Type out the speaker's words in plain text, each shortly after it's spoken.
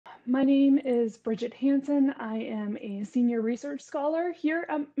My name is Bridget Hanson. I am a senior research scholar here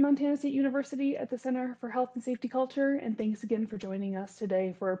at Montana State University at the Center for Health and Safety Culture, and thanks again for joining us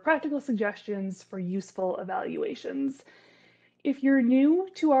today for practical suggestions for useful evaluations. If you're new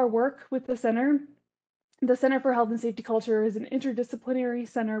to our work with the Center for Health and Safety Culture is an interdisciplinary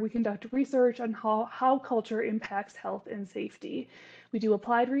center. We conduct research on how culture impacts health and safety. We do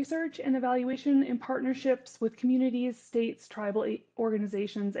applied research and evaluation in partnerships with communities, states, tribal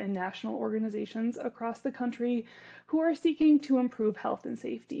organizations, and national organizations across the country who are seeking to improve health and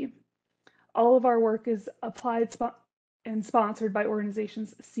safety. All of our work is applied and sponsored by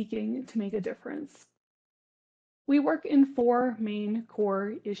organizations seeking to make a difference. We work in four main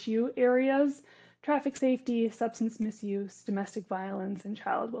core issue areas: traffic safety, substance misuse, domestic violence, and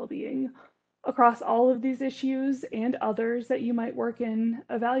child well-being. Across all of these issues and others that you might work in,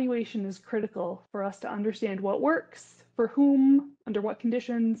 evaluation is critical for us to understand what works, for whom, under what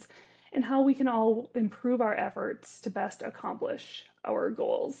conditions, and how we can all improve our efforts to best accomplish our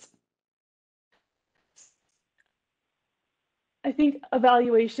goals. I think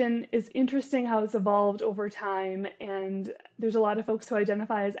evaluation is interesting how it's evolved over time, and there's a lot of folks who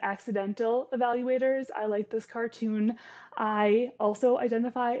identify as accidental evaluators. I like this cartoon. I also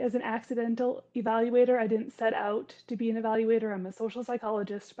identify as an accidental evaluator. I didn't set out to be an evaluator. I'm a social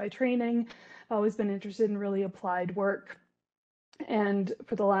psychologist by training. I've always been interested in really applied work. And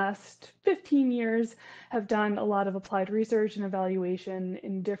for the last 15 years, have done a lot of applied research and evaluation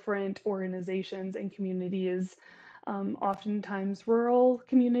in different organizations and communities, oftentimes rural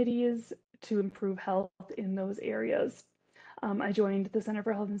communities, to improve health in those areas. I joined the Center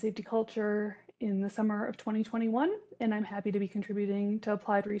for Health and Safety Culture in the summer of 2021, and I'm happy to be contributing to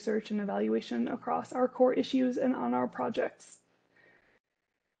applied research and evaluation across our core issues and on our projects.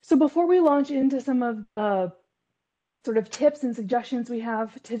 So before we launch into some of the sort of tips and suggestions we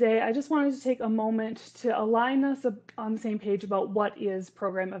have today, I just wanted to take a moment to align us on the same page about what is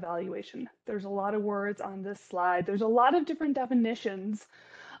program evaluation. There's a lot of words on this slide. There's a lot of different definitions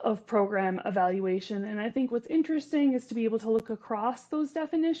of program evaluation, and I think what's interesting is to be able to look across those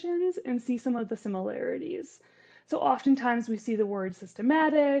definitions and see some of the similarities. So oftentimes we see the word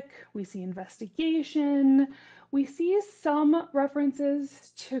systematic, we see investigation, we see some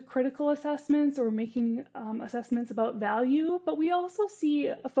references to critical assessments or making assessments about value, but we also see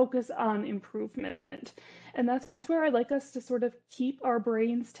a focus on improvement. And that's where I'd like us to sort of keep our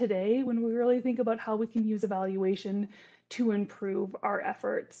brains today when we really think about how we can use evaluation to improve our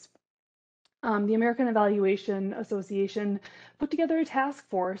efforts. The American Evaluation Association put together a task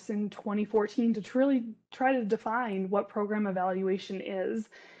force in 2014 to really try to define what program evaluation is.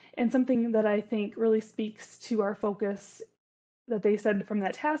 And something that I think really speaks to our focus that they said from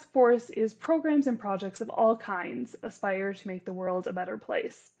that task force is programs and projects of all kinds aspire to make the world a better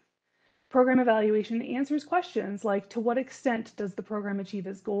place. Program evaluation answers questions like, to what extent does the program achieve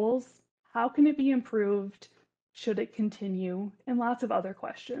its goals? How can it be improved? Should it continue? And lots of other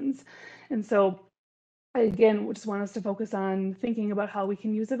questions. And so I, again, just want us to focus on thinking about how we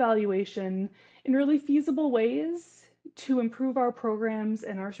can use evaluation in really feasible ways to improve our programs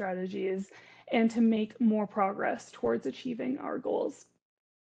and our strategies and to make more progress towards achieving our goals.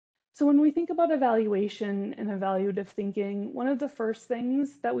 So when we think about evaluation and evaluative thinking, one of the first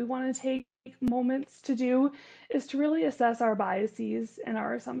things that we want to take moments to do is to really assess our biases and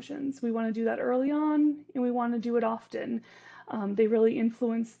our assumptions. We want to do that early on, and we want to do it often. They really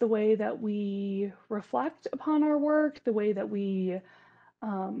influence the way that we reflect upon our work, the way that we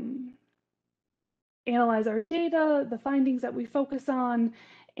analyze our data, the findings that we focus on,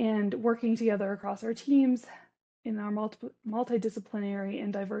 and working together across our teams in our multidisciplinary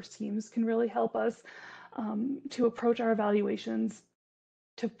and diverse teams can really help us to approach our evaluations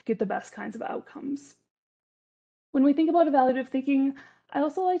to get the best kinds of outcomes. When we think about evaluative thinking, I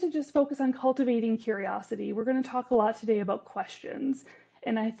also like to just focus on cultivating curiosity. We're going to talk a lot today about questions,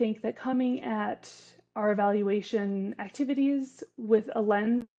 and I think that coming at our evaluation activities with a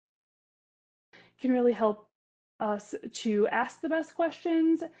lens can really help us to ask the best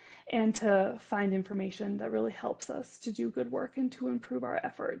questions and to find information that really helps us to do good work and to improve our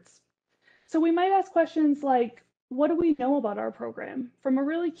efforts. So we might ask questions like, what do we know about our program? From a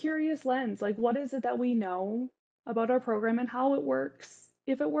really curious lens, like what is it that we know about our program and how it works,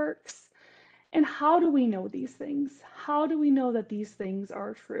 if it works? And how do we know these things? How do we know that these things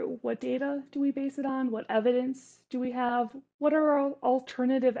are true? What data do we base it on? What evidence do we have? What are our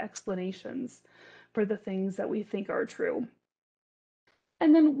alternative explanations for the things that we think are true?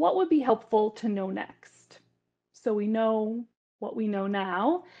 And then what would be helpful to know next? So we know what we know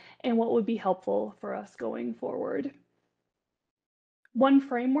now and what would be helpful for us going forward. One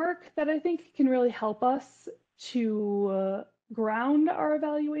framework that I think can really help us to ground our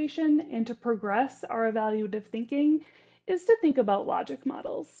evaluation and to progress our evaluative thinking is to think about logic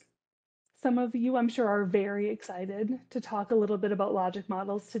models. Some of you, I'm sure, are very excited to talk a little bit about logic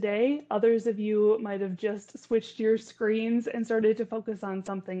models today. Others of you might have just switched your screens and started to focus on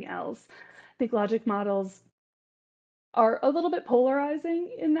something else. I think logic models are a little bit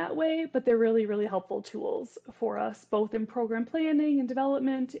polarizing in that way, but they're really, really helpful tools for us, both in program planning and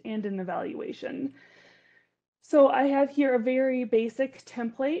development and in evaluation. So I have here a very basic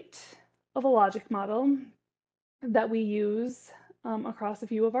template of a logic model that we use across a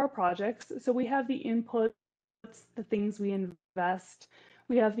few of our projects. So we have the inputs, the things we invest.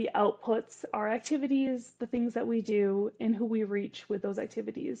 We have the outputs, our activities, the things that we do, and who we reach with those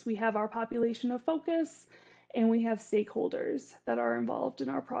activities. We have our population of focus, and we have stakeholders that are involved in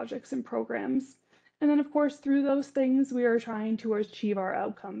our projects and programs. And then, of course, through those things, we are trying to achieve our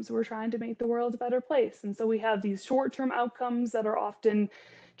outcomes. We're trying to make the world a better place. And so we have these short-term outcomes that are often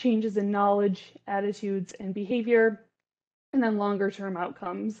changes in knowledge, attitudes, and behavior, and then longer-term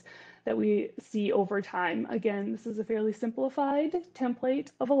outcomes that we see over time. Again, this is a fairly simplified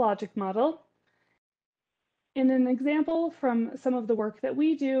template of a logic model. In an example from some of the work that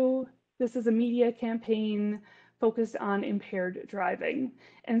we do, this is a media campaign focused on impaired driving.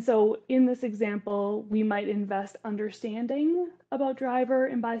 And so in this example, we might invest understanding about driver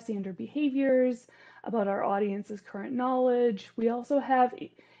and bystander behaviors, about our audience's current knowledge. We also have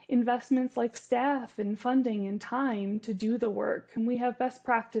investments like staff and funding and time to do the work. And we have best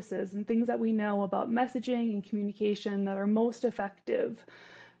practices and things that we know about messaging and communication that are most effective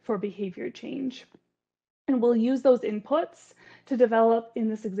for behavior change. And we'll use those inputs to develop, in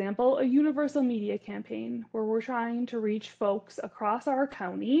this example, a universal media campaign where we're trying to reach folks across our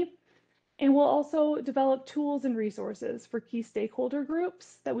county. And we'll also develop tools and resources for key stakeholder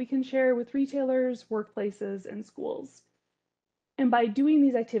groups that we can share with retailers, workplaces, and schools. And by doing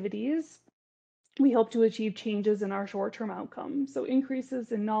these activities, we hope to achieve changes in our short-term outcomes. So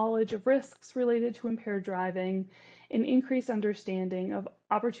increases in knowledge of risks related to impaired driving and increased understanding of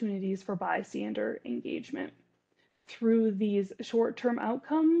opportunities for bystander engagement. Through these short-term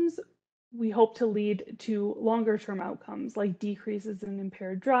outcomes, we hope to lead to longer-term outcomes like decreases in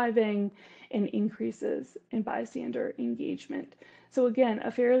impaired driving and increases in bystander engagement. So again,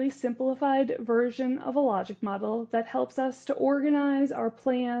 a fairly simplified version of a logic model that helps us to organize our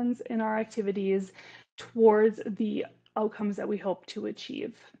plans and our activities towards the outcomes that we hope to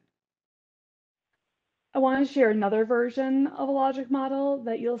achieve. I want to share another version of a logic model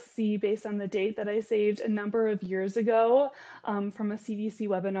that you'll see based on the date that I saved a number of years ago from a CDC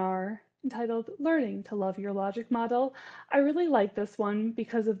webinar entitled Learning to Love Your Logic Model. I really like this one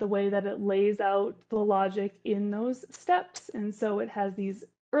because of the way that it lays out the logic in those steps. And so it has these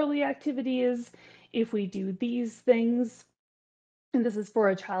early activities. If we do these things, and this is for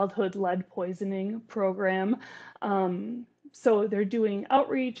a childhood lead poisoning program. So they're doing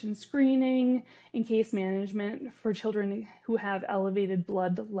outreach and screening and case management for children who have elevated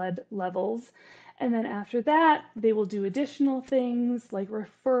blood lead levels. And then after that, they will do additional things like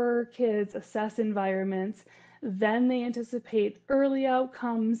refer kids, assess environments. Then they anticipate early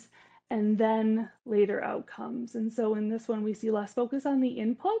outcomes and then later outcomes. And so in this one, we see less focus on the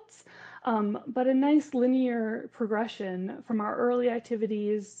inputs, but a nice linear progression from our early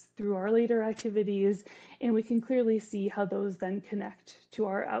activities through our later activities, and we can clearly see how those then connect to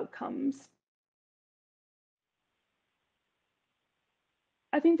our outcomes.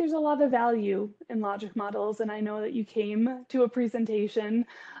 I think there's a lot of value in logic models, and I know that you came to a presentation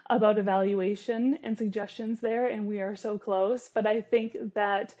about evaluation and suggestions there, and we are so close, but I think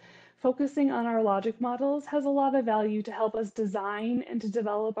that focusing on our logic models has a lot of value to help us design and to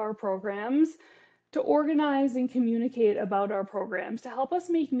develop our programs, to organize and communicate about our programs, to help us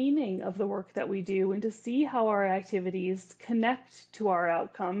make meaning of the work that we do, and to see how our activities connect to our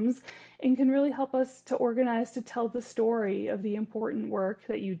outcomes, and can really help us to organize to tell the story of the important work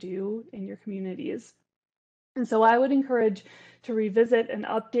that you do in your communities. And so I would encourage to revisit and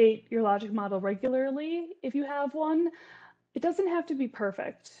update your logic model regularly if you have one. It doesn't have to be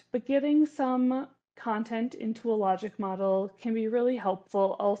perfect, but getting some content into a logic model can be really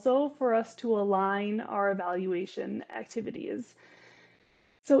helpful also for us to align our evaluation activities.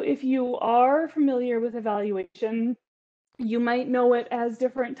 So if you are familiar with evaluation, you might know it as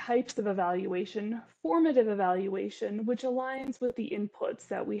different types of evaluation. Formative evaluation, which aligns with the inputs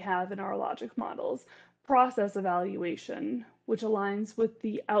that we have in our logic models. Process evaluation, which aligns with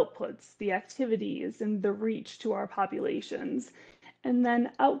the outputs, the activities, and the reach to our populations. And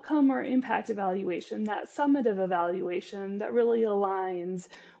then outcome or impact evaluation, that summative evaluation that really aligns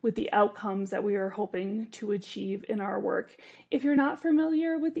with the outcomes that we are hoping to achieve in our work. If you're not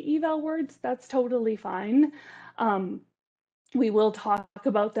familiar with the eval words, that's totally fine. We will talk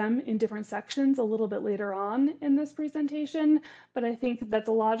about them in different sections a little bit later on in this presentation, but I think that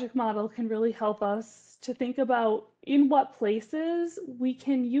the logic model can really help us to think about in what places we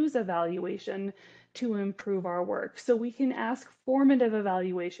can use evaluation to improve our work. So we can ask formative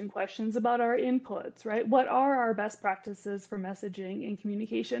evaluation questions about our inputs, right? What are our best practices for messaging and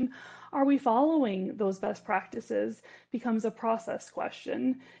communication? Are we following those best practices? Becomes a process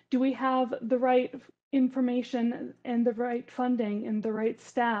question. Do we have the right information and the right funding and the right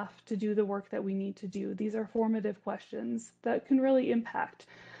staff to do the work that we need to do? These are formative questions that can really impact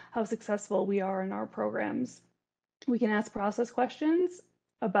how successful we are in our programs. We can ask process questions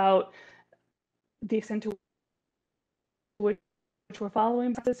about the extent to which we're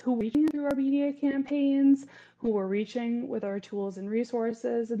following process, who we're reaching through our media campaigns, who we're reaching with our tools and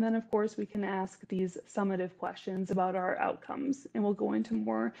resources. And then, of course, we can ask these summative questions about our outcomes. And we'll go into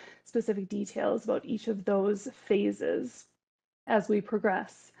more specific details about each of those phases as we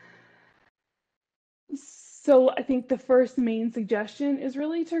progress. So I think the first main suggestion is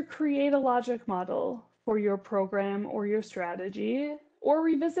really to create a logic model for your program or your strategy, or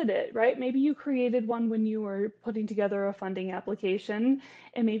revisit it, right? Maybe you created one when you were putting together a funding application,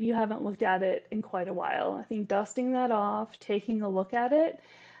 and maybe you haven't looked at it in quite a while. I think dusting that off, taking a look at it,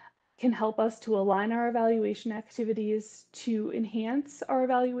 can help us to align our evaluation activities, to enhance our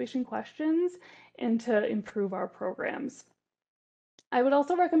evaluation questions, and to improve our programs. I would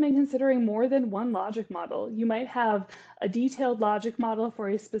also recommend considering more than one logic model. You might have a detailed logic model for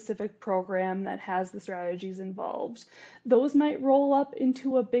a specific program that has the strategies involved. Those might roll up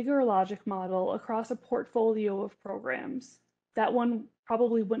into a bigger logic model across a portfolio of programs. That one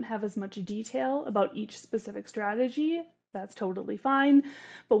probably wouldn't have as much detail about each specific strategy. That's totally fine,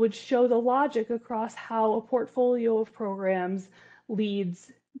 but would show the logic across how a portfolio of programs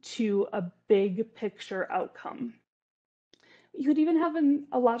leads to a big picture outcome. You could even have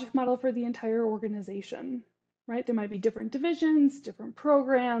a logic model for the entire organization, right? There might be different divisions, different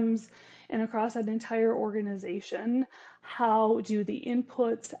programs, and across that entire organization, how do the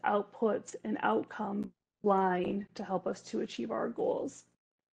inputs, outputs, and outcomes align to help us to achieve our goals?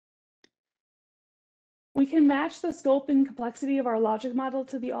 We can match the scope and complexity of our logic model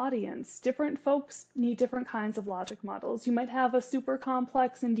to the audience. Different folks need different kinds of logic models. You might have a super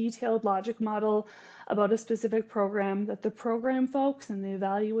complex and detailed logic model about a specific program that the program folks and the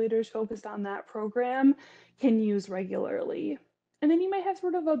evaluators focused on that program can use regularly. And then you might have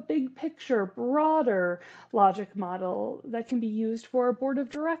sort of a big picture, broader logic model that can be used for a board of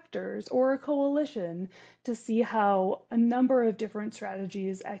directors or a coalition to see how a number of different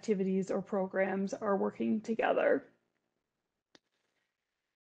strategies, activities, or programs are working together.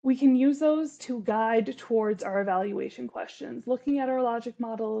 We can use those to guide towards our evaluation questions. Looking at our logic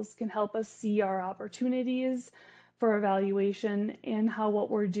models can help us see our opportunities for evaluation and how what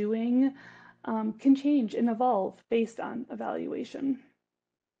we're doing can change and evolve based on evaluation.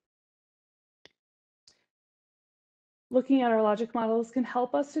 Looking at our logic models can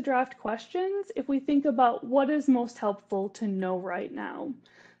help us to draft questions if we think about what is most helpful to know right now.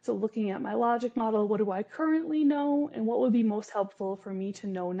 So looking at my logic model, what do I currently know and what would be most helpful for me to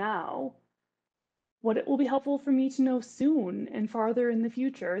know now? What it will be helpful for me to know soon and farther in the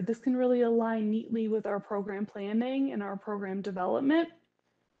future. This can really align neatly with our program planning and our program development.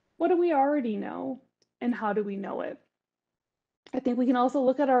 What do we already know and how do we know it? I think we can also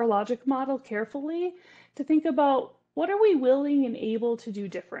look at our logic model carefully to think about what are we willing and able to do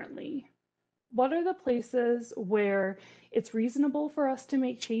differently? What are the places where it's reasonable for us to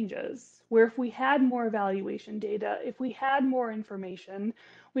make changes? Where if we had more evaluation data, if we had more information,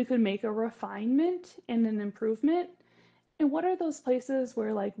 we could make a refinement and an improvement? And what are those places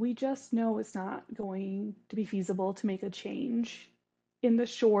where like we just know it's not going to be feasible to make a change in the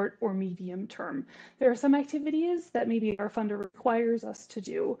short or medium term? There are some activities that maybe our funder requires us to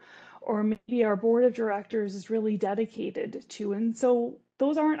do, or maybe our board of directors is really dedicated to, and so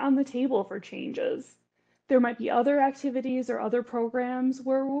those aren't on the table for changes. There might be other activities or other programs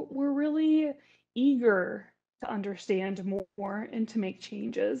where we're really eager to understand more and to make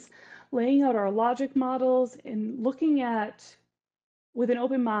changes. Laying out our logic models and looking at, with an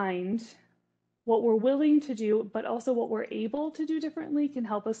open mind, what we're willing to do, but also what we're able to do differently can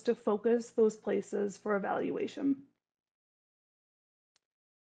help us to focus those places for evaluation.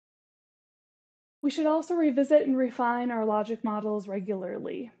 We should also revisit and refine our logic models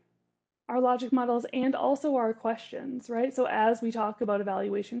regularly. our logic models and also our questions, right? So as we talk about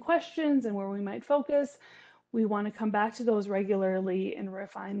evaluation questions and where we might focus, we want to come back to those regularly and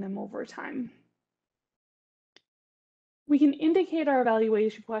refine them over time. We can indicate our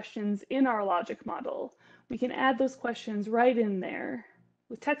evaluation questions in our logic model. We can add those questions right in there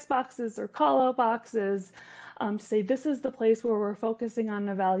with text boxes or call-out boxes to say this is the place where we're focusing on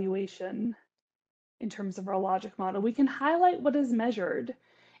evaluation in terms of our logic model. We can highlight what is measured.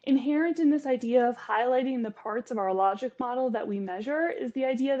 Inherent in this idea of highlighting the parts of our logic model that we measure is the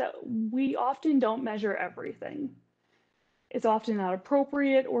idea that we often don't measure everything. It's often not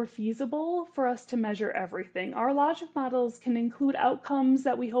appropriate or feasible for us to measure everything. Our logic models can include outcomes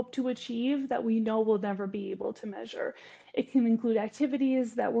that we hope to achieve that we know we'll never be able to measure. It can include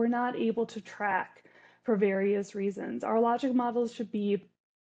activities that we're not able to track for various reasons. Our logic models should be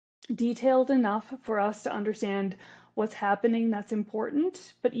detailed enough for us to understand what's happening that's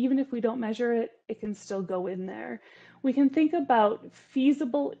important, but even if we don't measure it, it can still go in there. We can think about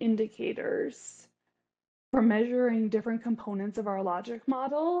feasible indicators for measuring different components of our logic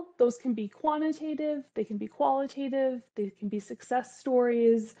model. Those can be quantitative, they can be qualitative, they can be success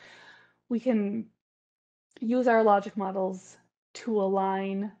stories. We can use our logic models to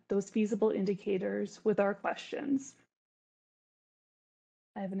align those feasible indicators with our questions.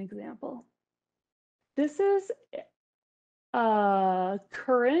 I have an example. This is a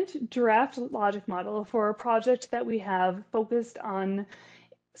current draft logic model for a project that we have focused on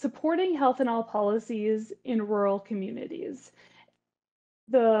supporting health and all policies in rural communities.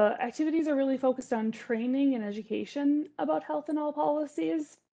 The activities are really focused on training and education about health and all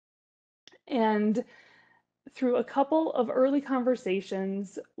policies. And through a couple of early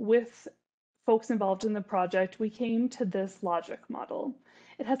conversations with folks involved in the project, we came to this logic model.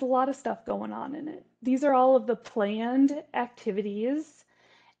 It has a lot of stuff going on in it. These are all of the planned activities,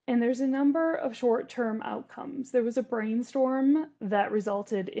 and there's a number of short-term outcomes. There was a brainstorm that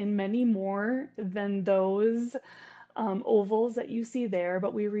resulted in many more than those ovals that you see there,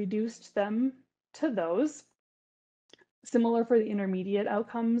 but we reduced them to those. Similar for the intermediate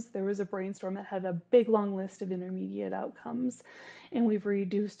outcomes, there was a brainstorm that had a big long list of intermediate outcomes, and we've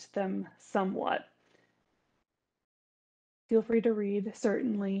reduced them somewhat. Feel free to read,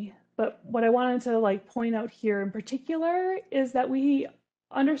 certainly. But what I wanted to point out here in particular is that we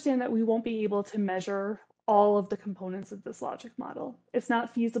understand that we won't be able to measure all of the components of this logic model. It's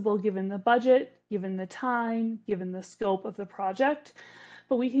not feasible given the budget, given the time, given the scope of the project,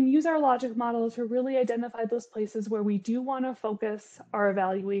 but we can use our logic model to really identify those places where we do want to focus our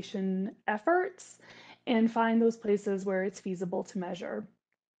evaluation efforts and find those places where it's feasible to measure.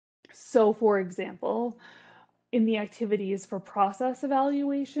 So for example, in the activities for process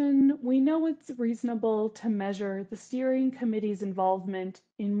evaluation, we know it's reasonable to measure the steering committee's involvement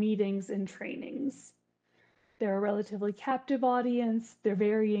in meetings and trainings. They're a relatively captive audience, they're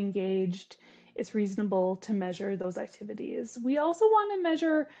very engaged. It's reasonable to measure those activities. We also want to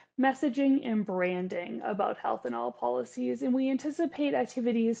measure messaging and branding about health and all policies, and we anticipate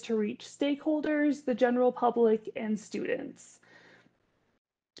activities to reach stakeholders, the general public, and students.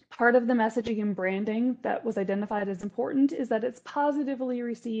 Part of the messaging and branding that was identified as important is that it's positively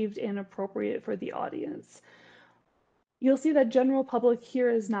received and appropriate for the audience. You'll see that general public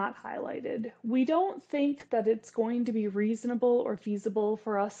here is not highlighted. We don't think that it's going to be reasonable or feasible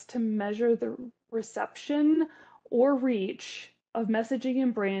for us to measure the reception or reach of messaging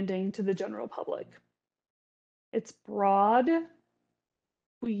and branding to the general public. It's broad.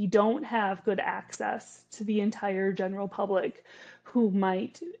 We don't have good access to the entire general public who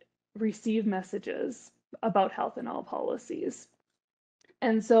might receive messages about health and all policies.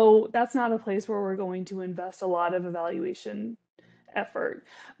 And so that's not a place where we're going to invest a lot of evaluation effort.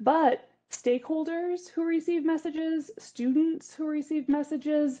 But stakeholders who receive messages, students who receive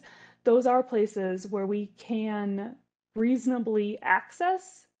messages, those are places where we can reasonably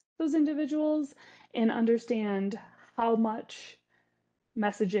access those individuals and understand how much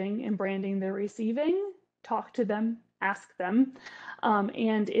messaging and branding they're receiving, talk to them, ask them,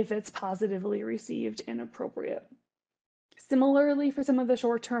 and if it's positively received and appropriate. Similarly, for some of the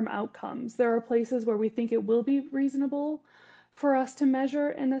short-term outcomes, there are places where we think it will be reasonable for us to measure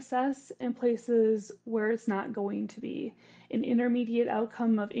and assess, and places where it's not going to be. An intermediate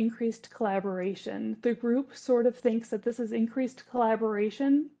outcome of increased collaboration. The group sort of thinks that this is increased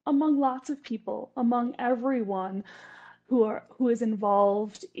collaboration among lots of people, among everyone who is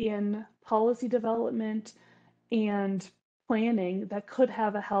involved in policy development and planning that could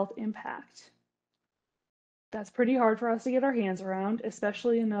have a health impact. That's pretty hard for us to get our hands around,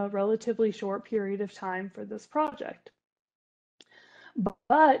 especially in a relatively short period of time for this project.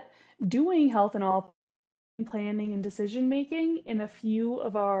 But doing health and all planning and decision making in a few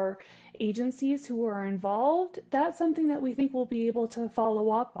of our agencies who are involved, that's something that we think we'll be able to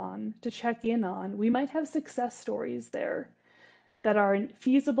follow up on, to check in on. We might have success stories there that are a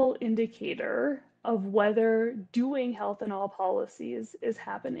feasible indicator of whether doing health in all policies is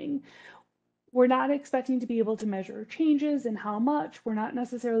happening. We're not expecting to be able to measure changes and how much. We're not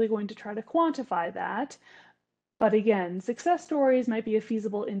necessarily going to try to quantify that. But again, success stories might be a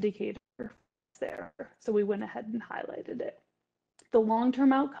feasible indicator there. So we went ahead and highlighted it. The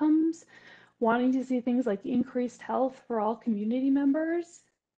long-term outcomes, wanting to see things like increased health for all community members.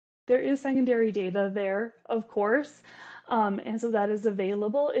 There is secondary data there, of course, and so that is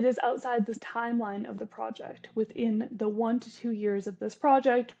available. It is outside the timeline of the project. Within the 1 to 2 years of this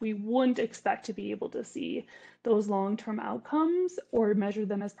project, we wouldn't expect to be able to see those long-term outcomes or measure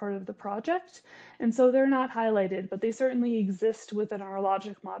them as part of the project. And so they're not highlighted, but they certainly exist within our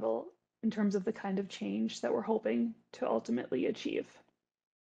logic model in terms of the kind of change that we're hoping to ultimately achieve.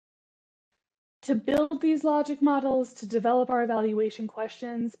 To build these logic models, to develop our evaluation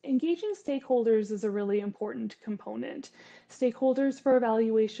questions, engaging stakeholders is a really important component. Stakeholders for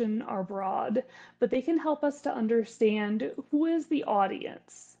evaluation are broad, but they can help us to understand who is the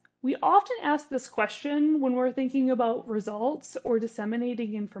audience. We often ask this question when we're thinking about results or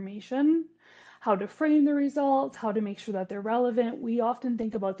disseminating information, how to frame the results, how to make sure that they're relevant. We often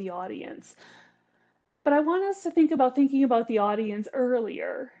think about the audience. But I want us to think about thinking about the audience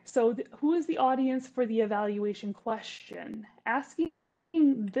earlier. So who is the audience for the evaluation question? Asking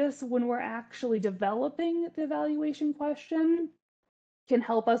this when we're actually developing the evaluation question can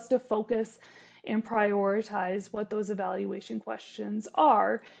help us to focus and prioritize what those evaluation questions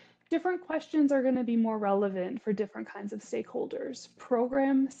are. Different questions are going to be more relevant for different kinds of stakeholders.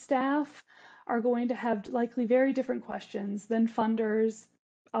 Program staff are going to have likely very different questions than funders,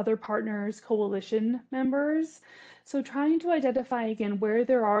 other partners, coalition members. So trying to identify again where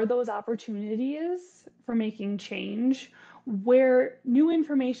there are those opportunities for making change, where new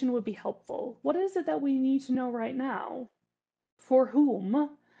information would be helpful. What is it that we need to know right now? For whom?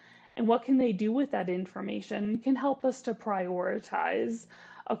 And what can they do with that information can help us to prioritize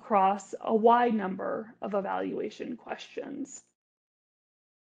across a wide number of evaluation questions.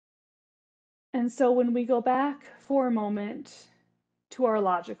 And so when we go back for a moment to our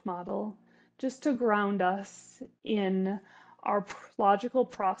logic model, just to ground us in our logical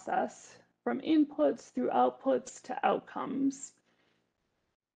process from inputs through outputs to outcomes,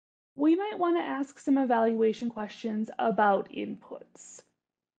 we might want to ask some evaluation questions about inputs.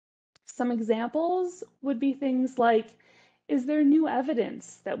 Some examples would be things like, is there new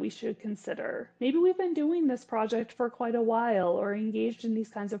evidence that we should consider? Maybe we've been doing this project for quite a while or engaged in these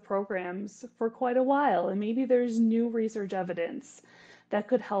kinds of programs for quite a while, and maybe there's new research evidence that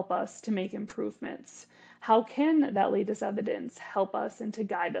could help us to make improvements. How can that latest evidence help us and to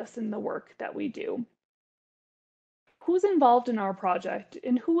guide us in the work that we do? Who's involved in our project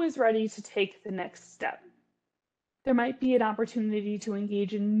and who is ready to take the next step? There might be an opportunity to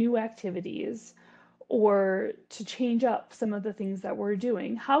engage in new activities or to change up some of the things that we're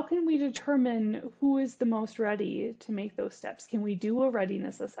doing. How can we determine who is the most ready to make those steps? Can we do a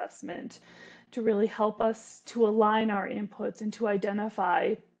readiness assessment to really help us to align our inputs and to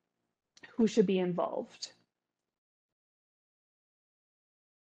identify who should be involved?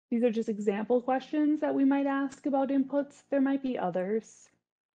 These are just example questions that we might ask about inputs. There might be others.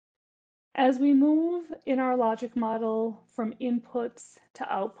 As we move in our logic model from inputs to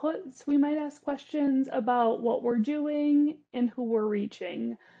outputs, we might ask questions about what we're doing and who we're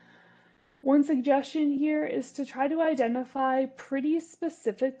reaching. One suggestion here is to try to identify pretty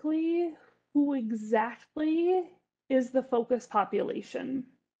specifically who exactly is the focus population.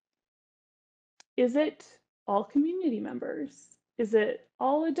 Is it all community members? Is it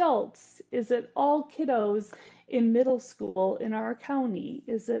all adults? Is it all kiddos in middle school in our county?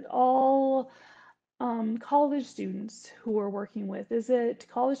 Is it all college students who we're working with? Is it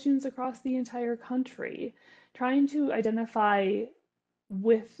college students across the entire country? Trying to identify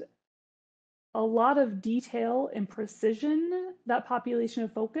with a lot of detail and precision that population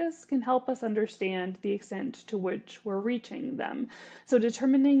of focus can help us understand the extent to which we're reaching them. So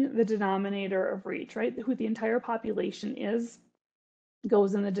determining the denominator of reach, right? Who the entire population is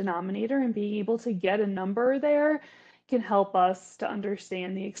goes in the denominator, and being able to get a number there can help us to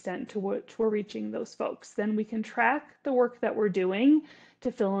understand the extent to which we're reaching those folks. Then we can track the work that we're doing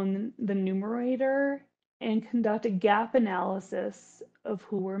to fill in the numerator and conduct a gap analysis of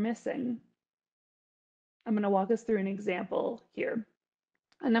who we're missing. I'm going to walk us through an example here.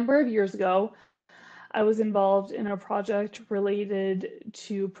 A number of years ago, I was involved in a project related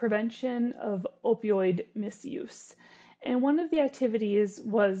to prevention of opioid misuse. And one of the activities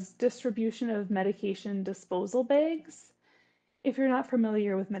was distribution of medication disposal bags. If you're not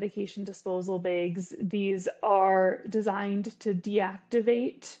familiar with medication disposal bags, these are designed to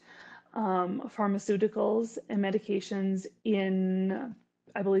deactivate pharmaceuticals and medications in,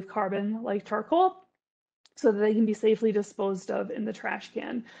 I believe, carbon like charcoal, so that they can be safely disposed of in the trash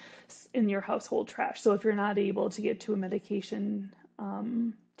can in your household trash. So if you're not able to get to a medication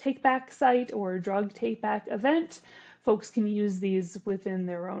take back site or drug take back event, folks can use these within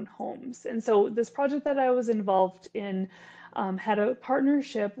their own homes. And so this project that I was involved in had a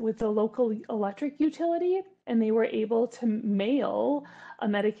partnership with a local electric utility, and they were able to mail a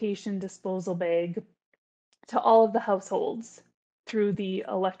medication disposal bag to all of the households through the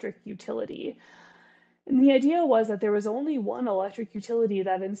electric utility. And the idea was that there was only one electric utility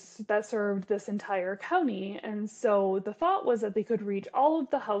that served this entire county. And so the thought was that they could reach all of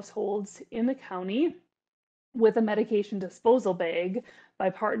the households in the county with a medication disposal bag by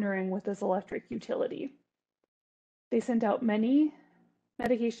partnering with this electric utility. They sent out many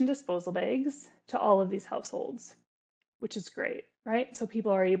medication disposal bags to all of these households, which is great, right? So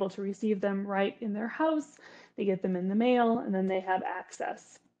people are able to receive them right in their house, they get them in the mail, and then they have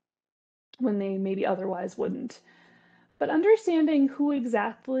access when they maybe otherwise wouldn't. But understanding who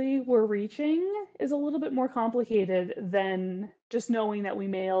exactly we're reaching is a little bit more complicated than just knowing that we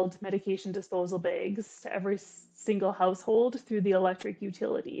mailed medication disposal bags to every single household through the electric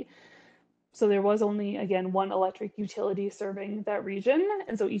utility. So there was only, again, one electric utility serving that region,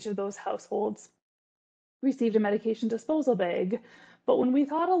 and so each of those households received a medication disposal bag. But when we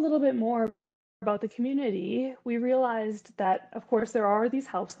thought a little bit more about the community, we realized that, of course, there are these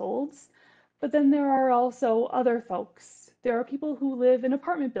households, but then there are also other folks. There are people who live in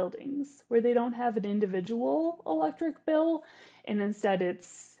apartment buildings where they don't have an individual electric bill, and instead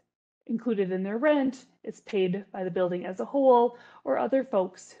it's included in their rent, it's paid by the building as a whole, or other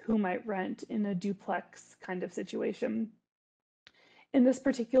folks who might rent in a duplex kind of situation. In this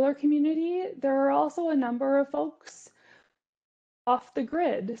particular community, there are also a number of folks off the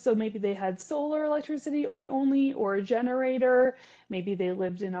grid. So maybe they had solar electricity only or a generator. Maybe they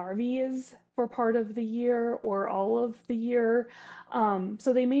lived in RVs for part of the year or all of the year.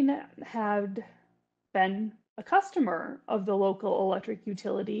 So they may not have been a customer of the local electric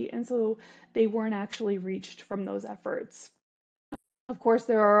utility, and so they weren't actually reached from those efforts. Of course,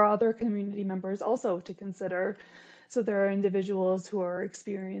 there are other community members also to consider. So there are individuals who are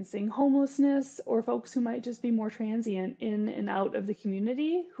experiencing homelessness or folks who might just be more transient in and out of the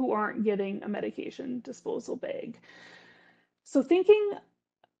community who aren't getting a medication disposal bag. So thinking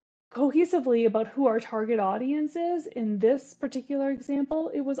cohesively about who our target audience is, in this particular example,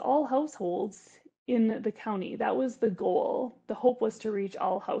 it was all households in the county. That was the goal. The hope was to reach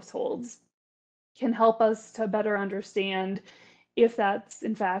all households. Can help us to better understand if that's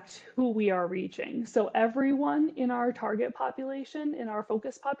in fact who we are reaching. So everyone in our target population, in our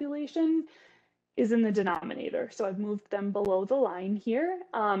focus population, is in the denominator. So I've moved them below the line here.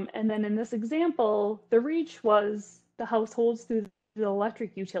 And then in this example, the reach was the households through the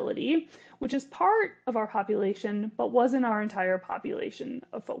electric utility, which is part of our population, but wasn't our entire population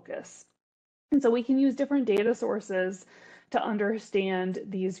of focus. And so we can use different data sources to understand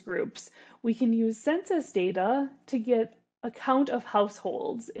these groups. We can use census data to get a count of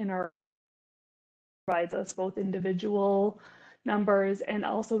households in our, provides us both individual numbers and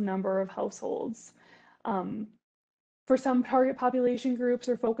also number of households. For some target population groups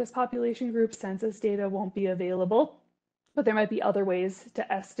or focus population groups, census data won't be available, but there might be other ways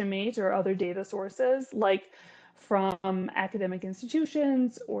to estimate or other data sources, like from academic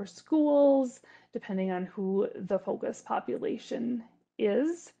institutions or schools, depending on who the focus population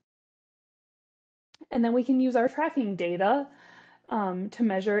is. And then we can use our tracking data to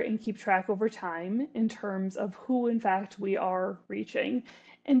measure and keep track over time in terms of who in fact we are reaching.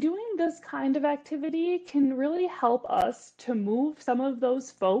 And doing this kind of activity can really help us to move some of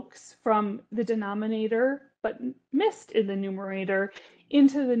those folks from the denominator but missed in the numerator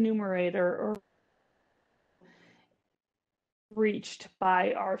into the numerator or reached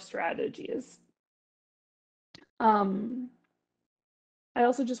by our strategies. I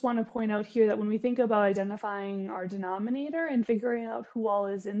also just want to point out here that when we think about identifying our denominator and figuring out who all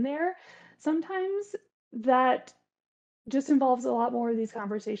is in there, sometimes that just involves a lot more of these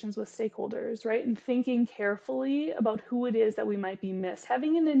conversations with stakeholders, right? And thinking carefully about who it is that we might be missed.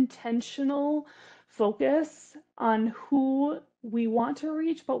 Having an intentional focus on who we want to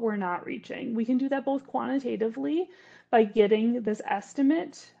reach, but we're not reaching. We can do that both quantitatively by getting this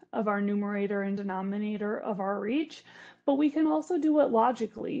estimate of our numerator and denominator of our reach, but we can also do it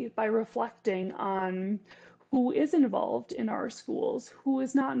logically by reflecting on who is involved in our schools, who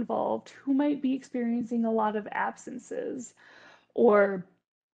is not involved, who might be experiencing a lot of absences, or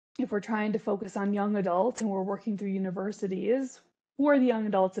if we're trying to focus on young adults and we're working through universities, who are the young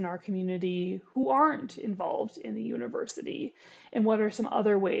adults in our community who aren't involved in the university? And what are some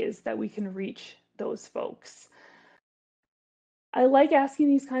other ways that we can reach those folks? I like asking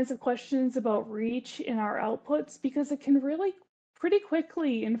these kinds of questions about reach in our outputs because it can really pretty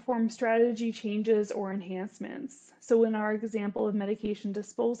quickly inform strategy changes or enhancements. So in our example of medication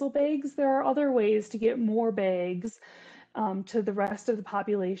disposal bags, there are other ways to get more bags to the rest of the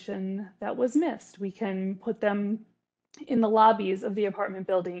population that was missed. We can put them in the lobbies of the apartment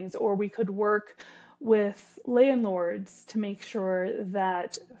buildings, or we could work with landlords to make sure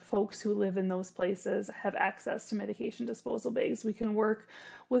that folks who live in those places have access to medication disposal bags. We can work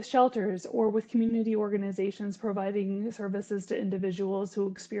with shelters or with community organizations providing services to individuals who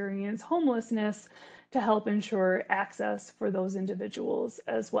experience homelessness to help ensure access for those individuals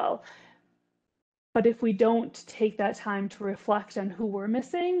as well. But if we don't take that time to reflect on who we're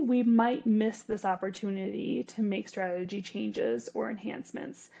missing, we might miss this opportunity to make strategy changes or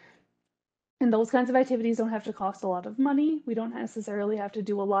enhancements. And those kinds of activities don't have to cost a lot of money. We don't necessarily have to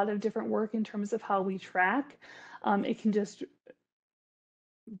do a lot of different work in terms of how we track. It can just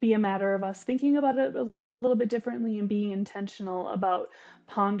be a matter of us thinking about it a little bit differently and being intentional about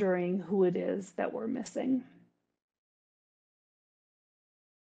pondering who it is that we're missing.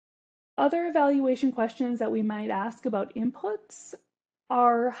 Other evaluation questions that we might ask about inputs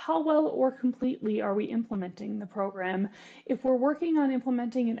are how well or completely are we implementing the program? If we're working on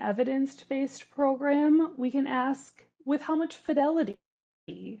implementing an evidence-based program, we can ask with how much fidelity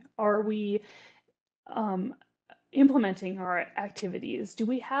are we implementing our activities? Do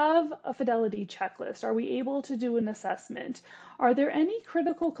we have a fidelity checklist? Are we able to do an assessment? Are there any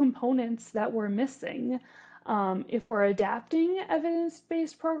critical components that we're missing? If we're adapting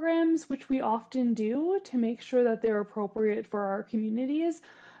evidence-based programs, which we often do to make sure that they're appropriate for our communities,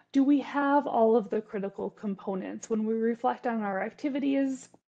 do we have all of the critical components? When we reflect on our activities,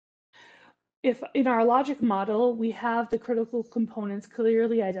 if in our logic model we have the critical components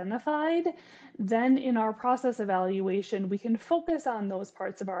clearly identified, then in our process evaluation, we can focus on those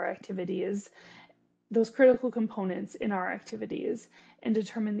parts of our activities, those critical components in our activities, and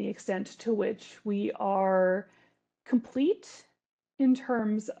determine the extent to which we are complete in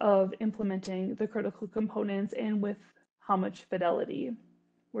terms of implementing the critical components and with how much fidelity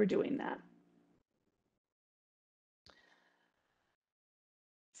we're doing that.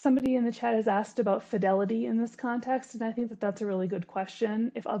 Somebody in the chat has asked about fidelity in this context, and I think that that's a really good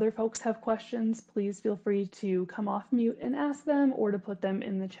question. If other folks have questions, please feel free to come off mute and ask them or to put them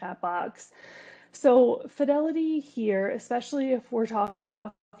in the chat box. So fidelity here, especially if we're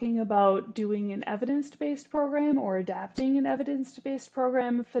talking about doing an evidence-based program or adapting an evidence-based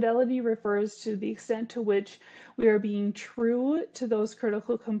program, fidelity refers to the extent to which we are being true to those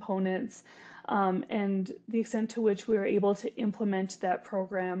critical components and the extent to which we are able to implement that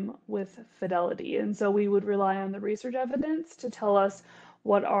program with fidelity. And so we would rely on the research evidence to tell us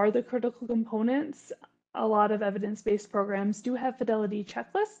what are the critical components. A lot of evidence-based programs do have fidelity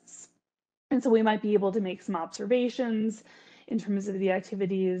checklists. And so we might be able to make some observations in terms of the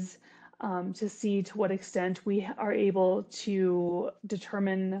activities to see to what extent we are able to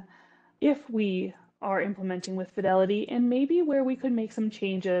determine if we are implementing with fidelity and maybe where we could make some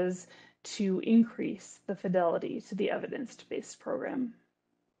changes to increase the fidelity to the evidence-based program.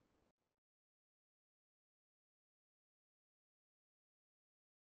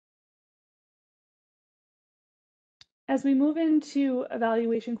 As we move into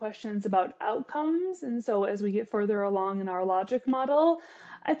evaluation questions about outcomes, and so as we get further along in our logic model,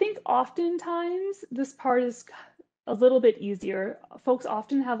 I think oftentimes this part is a little bit easier. Folks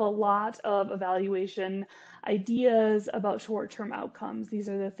often have a lot of evaluation ideas about short-term outcomes. These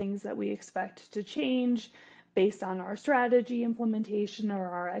are the things that we expect to change based on our strategy implementation or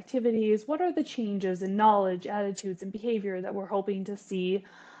our activities. What are the changes in knowledge, attitudes, and behavior that we're hoping to see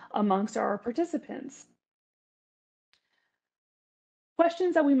amongst our participants?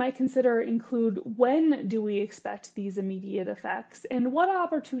 Questions that we might consider include when do we expect these immediate effects and what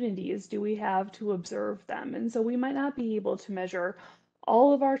opportunities do we have to observe them? And so we might not be able to measure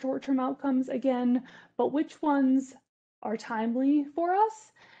all of our short-term outcomes again, but which ones are timely for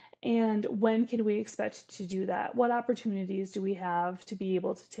us and when can we expect to do that? What opportunities do we have to be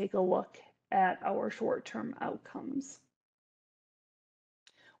able to take a look at our short-term outcomes?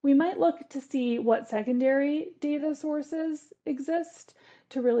 We might look to see what secondary data sources exist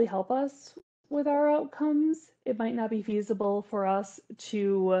to really help us with our outcomes. It might not be feasible for us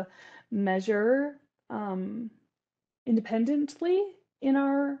to measure independently in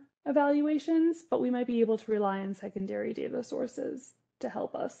our evaluations, but we might be able to rely on secondary data sources to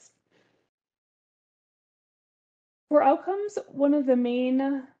help us. For outcomes, one of the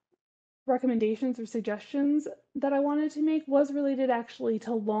main recommendations or suggestions that I wanted to make was related actually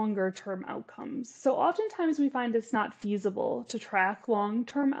to longer term outcomes. So oftentimes we find it's not feasible to track long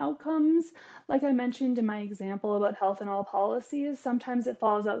term outcomes. Like I mentioned in my example about health and all policies, sometimes it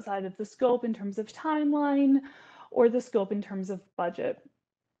falls outside of the scope in terms of timeline or the scope in terms of budget.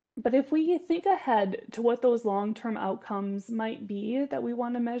 But if we think ahead to what those long-term outcomes might be that we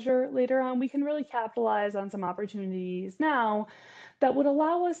want to measure later on, we can really capitalize on some opportunities now that would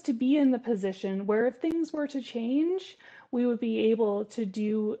allow us to be in the position where if things were to change, we would be able to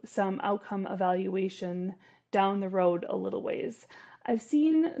do some outcome evaluation down the road a little ways. I've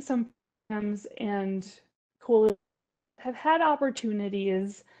seen some programs and coalitions have had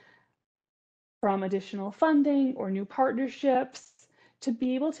opportunities from additional funding or new partnerships to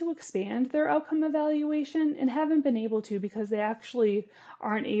be able to expand their outcome evaluation and haven't been able to because they actually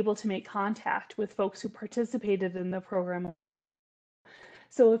aren't able to make contact with folks who participated in the program.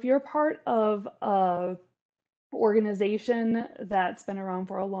 So if you're part of a organization that's been around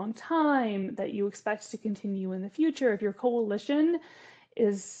for a long time that you expect to continue in the future, if your coalition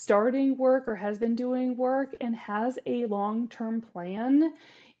is starting work or has been doing work and has a long-term plan,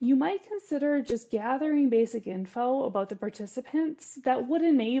 you might consider just gathering basic info about the participants that would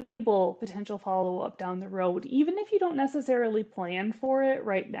enable potential follow-up down the road, even if you don't necessarily plan for it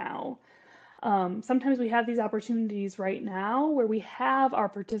right now. Sometimes we have these opportunities right now where we have our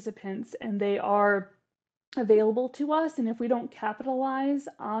participants and they are available to us, and if we don't capitalize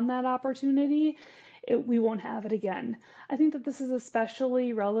on that opportunity, we won't have it again. I think that this is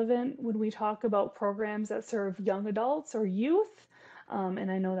especially relevant when we talk about programs that serve young adults or youth.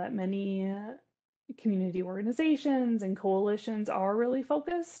 And I know that many community organizations and coalitions are really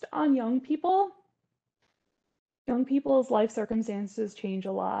focused on young people. Young people's life circumstances change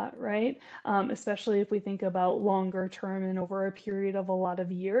a lot, right? Especially if we think about longer term and over a period of a lot of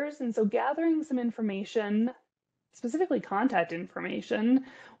years. And so gathering some information, specifically contact information,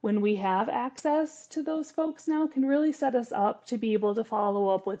 when we have access to those folks now can really set us up to be able to follow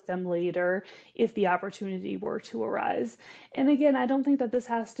up with them later if the opportunity were to arise. And again, I don't think that this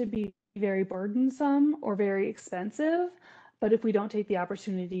has to be very burdensome or very expensive, but if we don't take the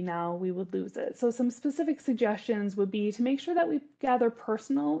opportunity now, we would lose it. So some specific suggestions would be to make sure that we gather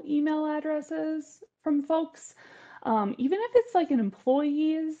personal email addresses from folks, even if it's like an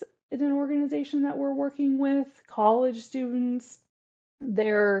employees in an organization that we're working with, college students,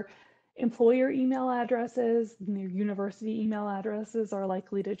 their employer email addresses and their university email addresses are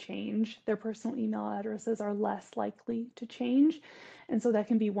likely to change. Their personal email addresses are less likely to change. And so that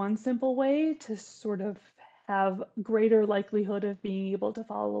can be one simple way to sort of have greater likelihood of being able to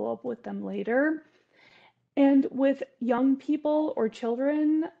follow up with them later. And with young people or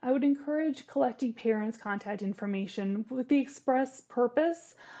children, I would encourage collecting parents' contact information with the express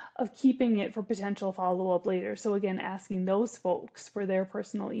purpose of keeping it for potential follow-up later. So again, asking those folks for their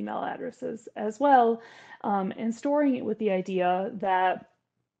personal email addresses as well, and storing it with the idea that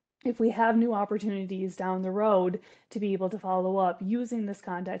if we have new opportunities down the road to be able to follow up, using this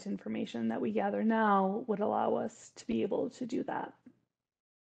contact information that we gather now would allow us to be able to do that.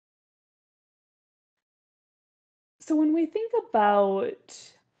 So when we think about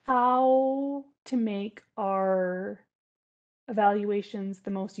how to make our evaluations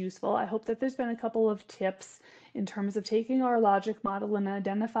the most useful, I hope that there's been a couple of tips in terms of taking our logic model and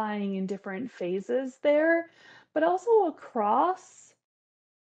identifying in different phases there, but also across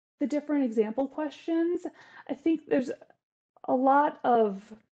the different example questions. I think there's a lot of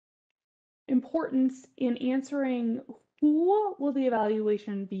importance in answering who will the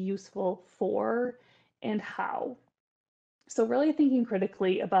evaluation be useful for and how. So really thinking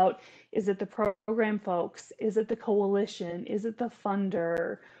critically about, is it the program folks? Is it the coalition? Is it the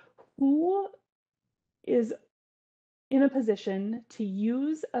funder? Who is in a position to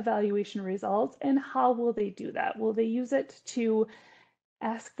use evaluation results and how will they do that? Will they use it to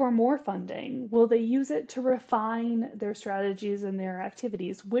ask for more funding? Will they use it to refine their strategies and their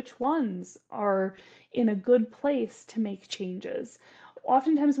activities? Which ones are in a good place to make changes?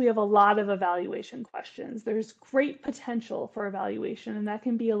 Oftentimes we have a lot of evaluation questions. There's great potential for evaluation, and that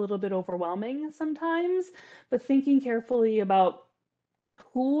can be a little bit overwhelming sometimes, but thinking carefully about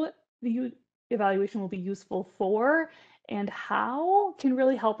who the evaluation will be useful for and how can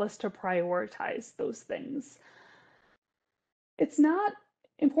really help us to prioritize those things. It's not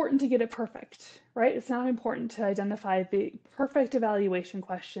important to get it perfect, right? It's not important to identify the perfect evaluation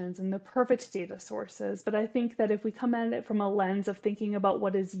questions and the perfect data sources, but I think that if we come at it from a lens of thinking about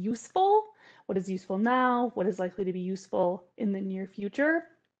what is useful now, what is likely to be useful in the near future,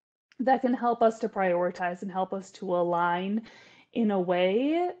 that can help us to prioritize and help us to align in a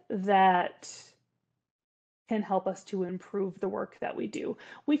way that can help us to improve the work that we do.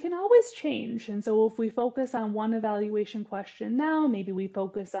 We can always change. And so if we focus on one evaluation question now, maybe we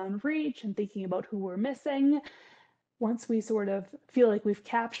focus on reach and thinking about who we're missing. Once we sort of feel like we've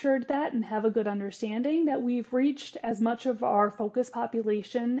captured that and have a good understanding that we've reached as much of our focus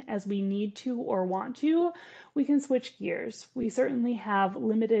population as we need to or want to, we can switch gears. We certainly have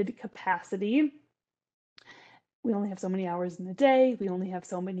limited capacity. We only have so many hours in the day, we only have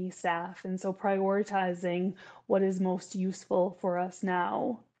so many staff, and so prioritizing what is most useful for us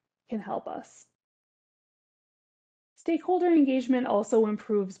now can help us. Stakeholder engagement also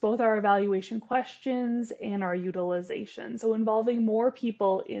improves both our evaluation questions and our utilization. So involving more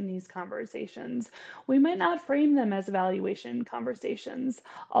people in these conversations. We might not frame them as evaluation conversations.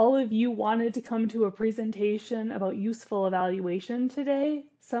 All of you wanted to come to a presentation about useful evaluation today.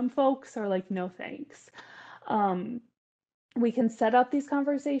 Some folks are like, no thanks. We can set up these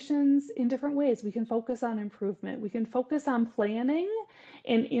conversations in different ways. We can focus on improvement. We can focus on planning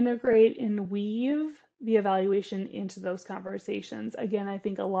and integrate and weave the evaluation into those conversations. Again, I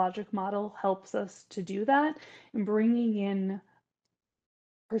think a logic model helps us to do that, and bringing in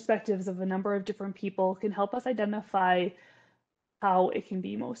perspectives of a number of different people can help us identify how it can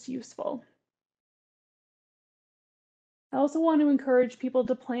be most useful. I also want to encourage people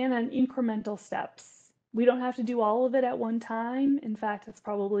to plan on incremental steps. We don't have to do all of it at one time. In fact, it's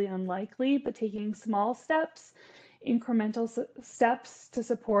probably unlikely, but taking small steps, incremental steps to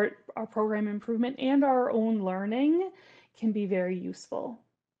support our program improvement and our own learning can be very useful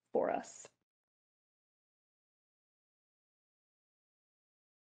for us.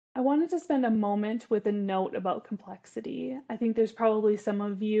 I wanted to spend a moment with a note about complexity. I think there's probably some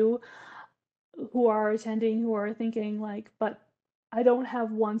of you who are attending who are thinking like, but I don't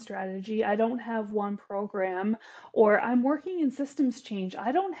have one strategy, I don't have one program, or I'm working in systems change.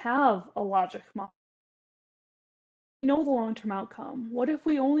 I don't have a logic model. Know the long-term outcome. What if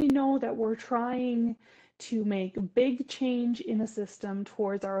we only know that we're trying to make big change in a system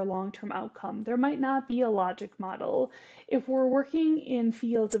towards our long-term outcome? There might not be a logic model. If we're working in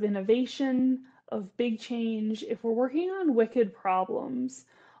fields of innovation, of big change, if we're working on wicked problems,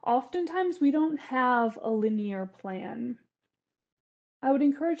 oftentimes we don't have a linear plan. I would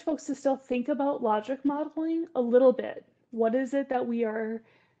encourage folks to still think about logic modeling a little bit. What is it that we are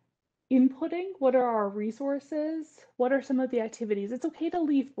inputting? What are our resources? What are some of the activities? It's okay to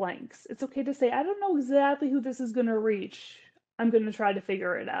leave blanks. It's okay to say, I don't know exactly who this is going to reach. I'm going to try to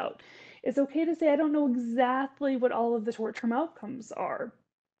figure it out. It's okay to say, I don't know exactly what all of the short-term outcomes are.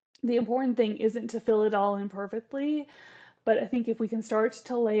 The important thing isn't to fill it all in perfectly, but I think if we can start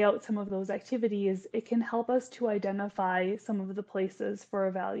to lay out some of those activities, it can help us to identify some of the places for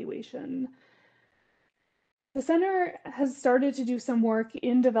evaluation. The center has started to do some work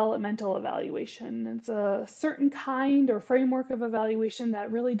in developmental evaluation. It's a certain kind or framework of evaluation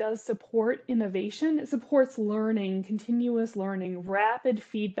that really does support innovation. It supports learning, continuous learning, rapid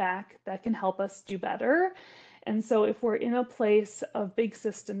feedback that can help us do better. And so if we're in a place of big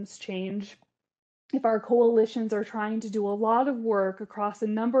systems change, if our coalitions are trying to do a lot of work across a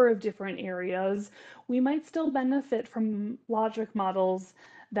number of different areas, we might still benefit from logic models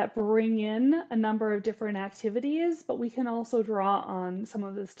that bring in a number of different activities, but we can also draw on some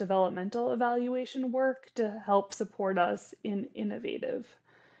of this developmental evaluation work to help support us in innovative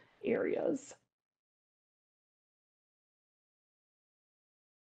areas.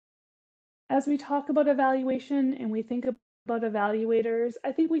 As we talk about evaluation and we think about evaluators,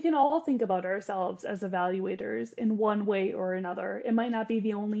 I think we can all think about ourselves as evaluators in one way or another. It might not be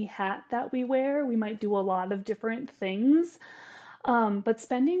the only hat that we wear. We might do a lot of different things. But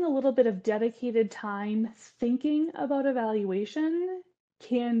spending a little bit of dedicated time thinking about evaluation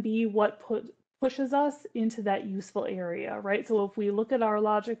can be what pushes us into that useful area, right? So if we look at our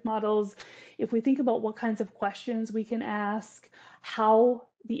logic models, if we think about what kinds of questions we can ask, how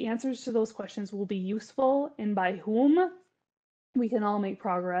the answers to those questions will be useful and by whom, we can all make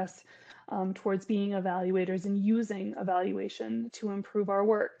progress towards being evaluators and using evaluation to improve our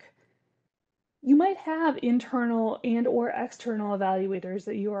work. You might have internal and or external evaluators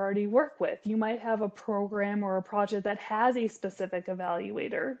that you already work with. You might have a program or a project that has a specific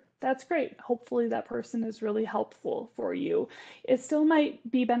evaluator. That's great. Hopefully that person is really helpful for you. It still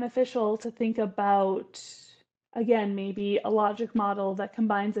might be beneficial to think about again, maybe a logic model that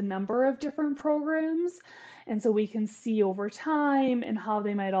combines a number of different programs. And so we can see over time and how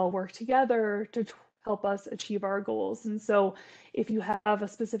they might all work together to help us achieve our goals. And so if you have a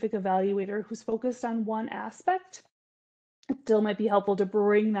specific evaluator who's focused on one aspect, it still might be helpful to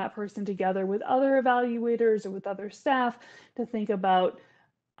bring that person together with other evaluators or with other staff to think about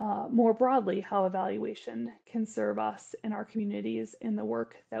more broadly how evaluation can serve us in our communities in the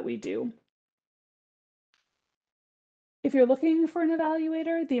work that we do. If you're looking for an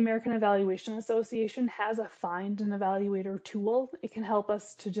evaluator, the American Evaluation Association has a Find an Evaluator tool. It can help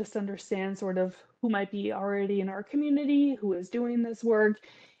us to just understand sort of who might be already in our community, who is doing this work.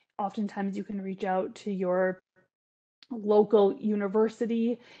 Oftentimes you can reach out to your local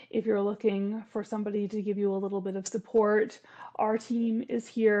university if you're looking for somebody to give you a little bit of support. Our team is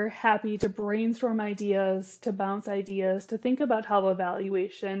here, happy to brainstorm ideas, to bounce ideas, to think about how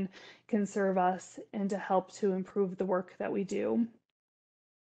evaluation can serve us and to help to improve the work that we do.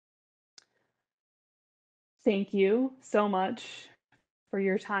 Thank you so much for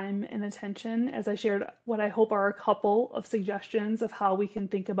your time and attention as I shared what I hope are a couple of suggestions of how we can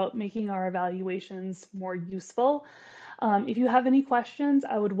think about making our evaluations more useful. If you have any questions,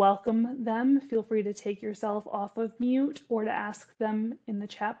 I would welcome them. Feel free to take yourself off of mute or to ask them in the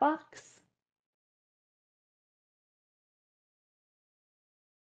chat box.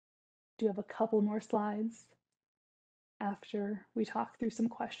 Do you have a couple more slides after we talk through some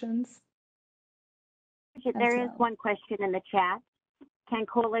questions? There is one question in the chat. Can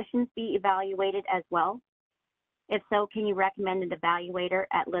coalitions be evaluated as well? If so, can you recommend an evaluator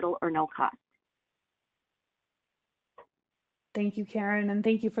at little or no cost? Thank you, Karen, and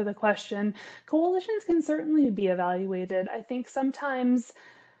thank you for the question. Coalitions can certainly be evaluated. I think sometimes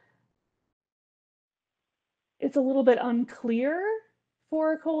it's a little bit unclear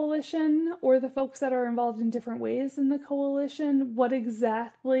for a coalition or the folks that are involved in different ways in the coalition what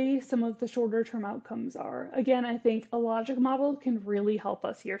exactly some of the shorter term outcomes are. Again, I think a logic model can really help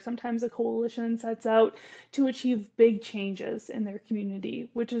us here. Sometimes a coalition sets out to achieve big changes in their community,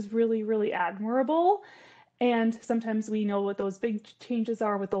 which is really, really admirable. And sometimes we know what those big changes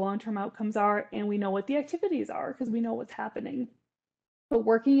are, what the long-term outcomes are, and we know what the activities are because we know what's happening. But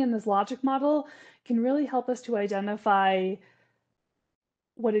working in this logic model can really help us to identify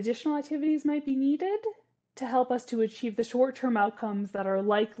what additional activities might be needed to help us to achieve the short-term outcomes that are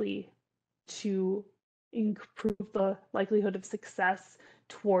likely to improve the likelihood of success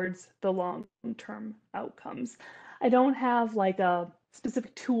towards the long-term outcomes. I don't have like a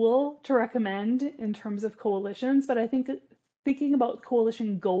specific tool to recommend in terms of coalitions, but I think thinking about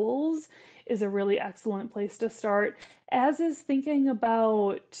coalition goals is a really excellent place to start, as is thinking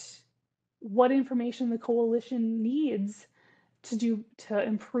about what information the coalition needs to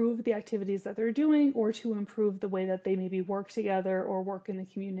improve the activities that they're doing or to improve the way that they maybe work together or work in the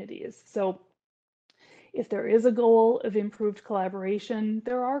communities. So if there is a goal of improved collaboration,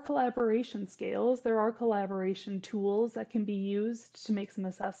 there are collaboration scales, there are collaboration tools that can be used to make some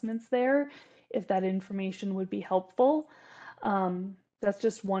assessments there if that information would be helpful. That's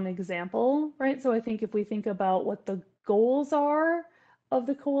just one example, right? So I think if we think about what the goals are of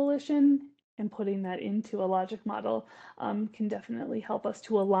the coalition and putting that into a logic model can definitely help us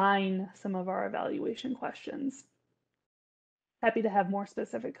to align some of our evaluation questions. Happy to have more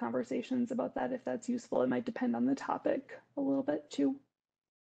specific conversations about that if that's useful. It might depend on the topic a little bit too.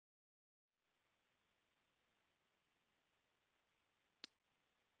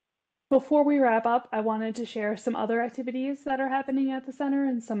 Before we wrap up, I wanted to share some other activities that are happening at the center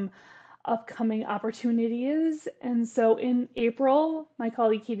and some upcoming opportunities. And so in April, my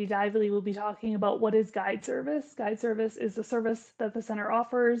colleague Katie Dively will be talking about what is Guide Service. Guide Service is the service that the center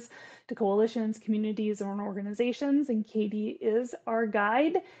offers to coalitions, communities, and organizations, and Katie is our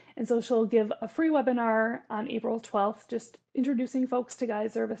guide. And so she'll give a free webinar on April 12th, just introducing folks to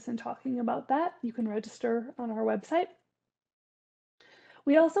Guide Service and talking about that. You can register on our website.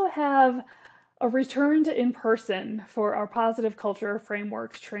 We also have a return to in-person for our positive culture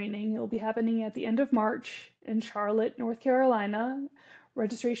framework training. It will be happening at the end of March in Charlotte, North Carolina.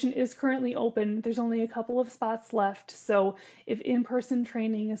 Registration is currently open. There's only a couple of spots left. So if in-person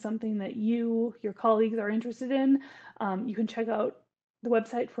training is something that your colleagues are interested in, you can check out the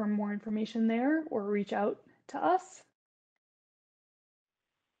website for more information there or reach out to us.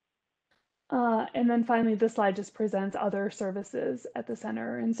 And then finally, this slide just presents other services at the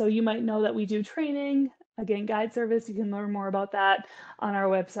center. And so you might know that we do training, again, Guide Service. You can learn more about that on our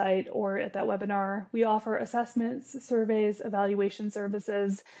website or at that webinar. We offer assessments, surveys, evaluation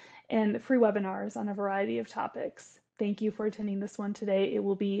services, and free webinars on a variety of topics. thank you for attending this one today. It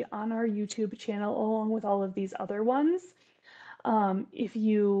will be on our YouTube channel along with all of these other ones. If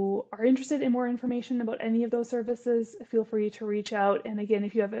you are interested in more information about any of those services, feel free to reach out. And again,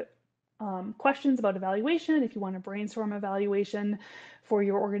 if you have questions about evaluation, if you want to brainstorm evaluation for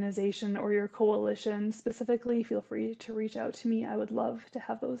your organization or your coalition specifically, feel free to reach out to me. I would love to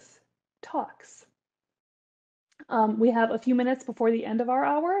have those talks. We have a few minutes before the end of our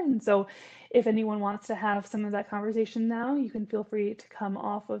hour, and so if anyone wants to have some of that conversation now, you can feel free to come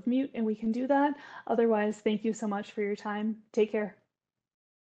off of mute and we can do that. Otherwise, thank you so much for your time. Take care.